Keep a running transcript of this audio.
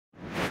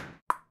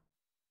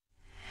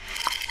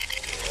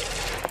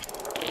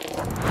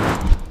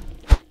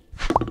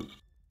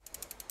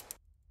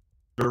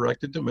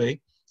directed to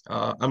me.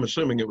 I'm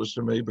assuming it was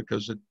to me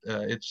because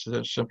it's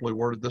simply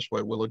worded this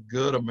way: will a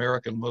good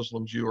American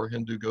Muslim, Jew, or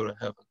Hindu go to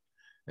heaven?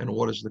 And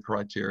what is the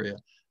criteria?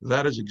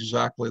 That is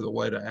exactly the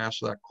way to ask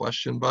that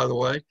question, by the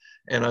way.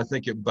 And I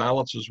think it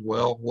balances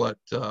well what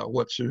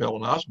Suhail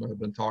and Asma have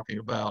been talking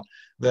about,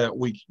 that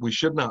we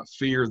should not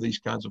fear these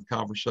kinds of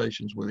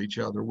conversations with each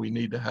other. We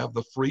need to have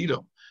the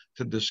freedom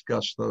to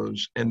discuss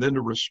those and then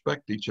to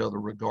respect each other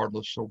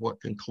regardless of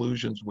what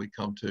conclusions we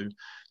come to.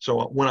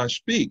 So when I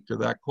speak to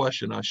that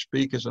question, I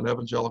speak as an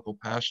evangelical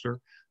pastor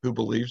who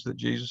believes that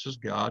Jesus is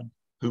God,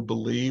 who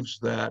believes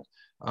that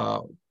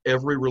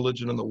every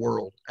religion in the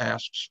world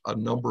asks a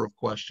number of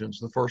questions.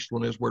 The first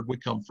one is, where'd we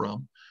come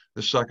from?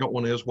 The second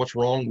one is, what's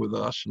wrong with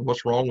us and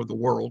what's wrong with the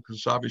world?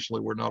 Because obviously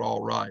we're not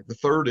all right. The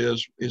third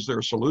is there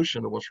a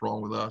solution to what's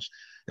wrong with us?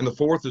 And the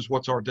fourth is,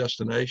 what's our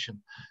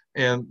destination?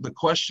 And the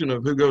question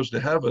of who goes to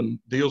heaven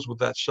deals with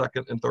that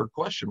second and third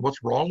question.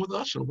 What's wrong with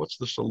us and what's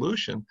the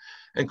solution?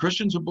 And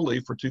Christians have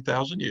believed for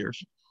 2,000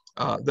 years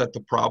that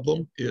the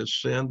problem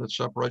is sin that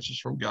separates us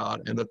from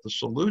God, and that the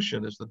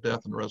solution is the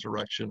death and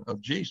resurrection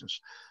of Jesus.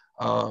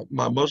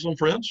 My Muslim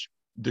friends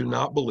do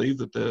not believe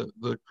that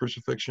the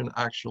crucifixion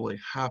actually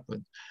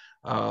happened.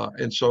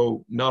 And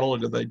so not only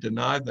do they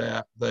deny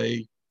that,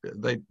 they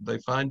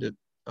find it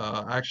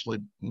actually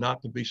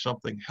not to be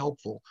something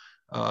helpful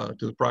to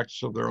the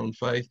practice of their own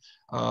faith.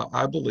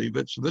 I believe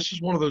it. So this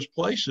is one of those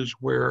places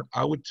where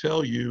I would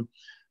tell you,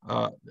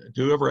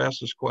 do you ever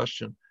ask this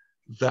question?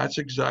 That's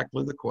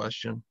exactly the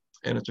question.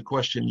 And it's a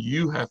question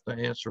you have to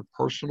answer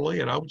personally.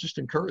 And I would just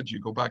encourage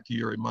you, go back to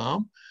your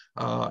imam.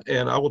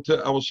 And I will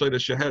say to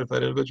Shahad, if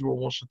that individual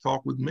wants to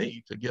talk with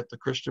me to get the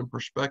Christian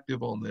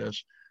perspective on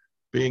this,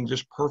 being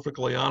just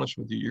perfectly honest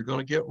with you, you're going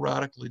to get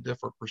radically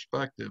different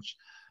perspectives.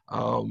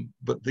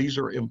 But these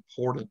are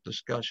important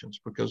discussions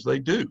because they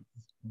do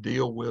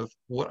deal with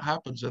what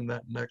happens in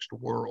that next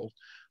world.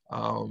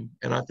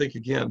 And I think,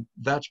 again,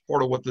 that's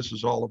part of what this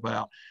is all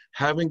about,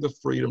 having the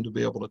freedom to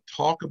be able to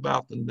talk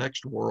about the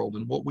next world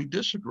and what we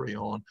disagree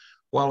on,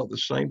 while at the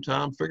same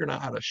time figuring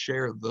out how to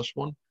share this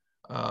one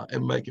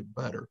and make it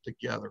better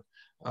together.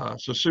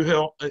 So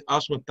Suhail,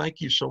 Asma,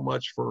 thank you so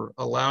much for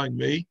allowing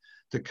me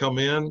to come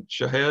in.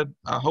 Shahad,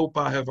 I hope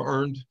I have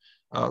earned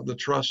the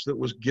trust that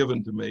was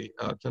given to me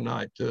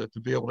tonight to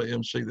be able to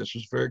MC this. It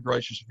was very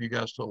gracious of you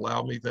guys to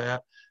allow me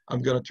that.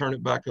 I'm going to turn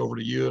it back over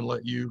to you and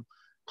let you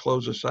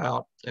close us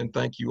out. And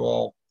thank you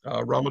all.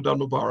 Ramadan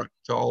Mubarak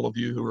to all of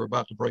you who are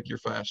about to break your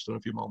fast in a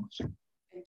few moments.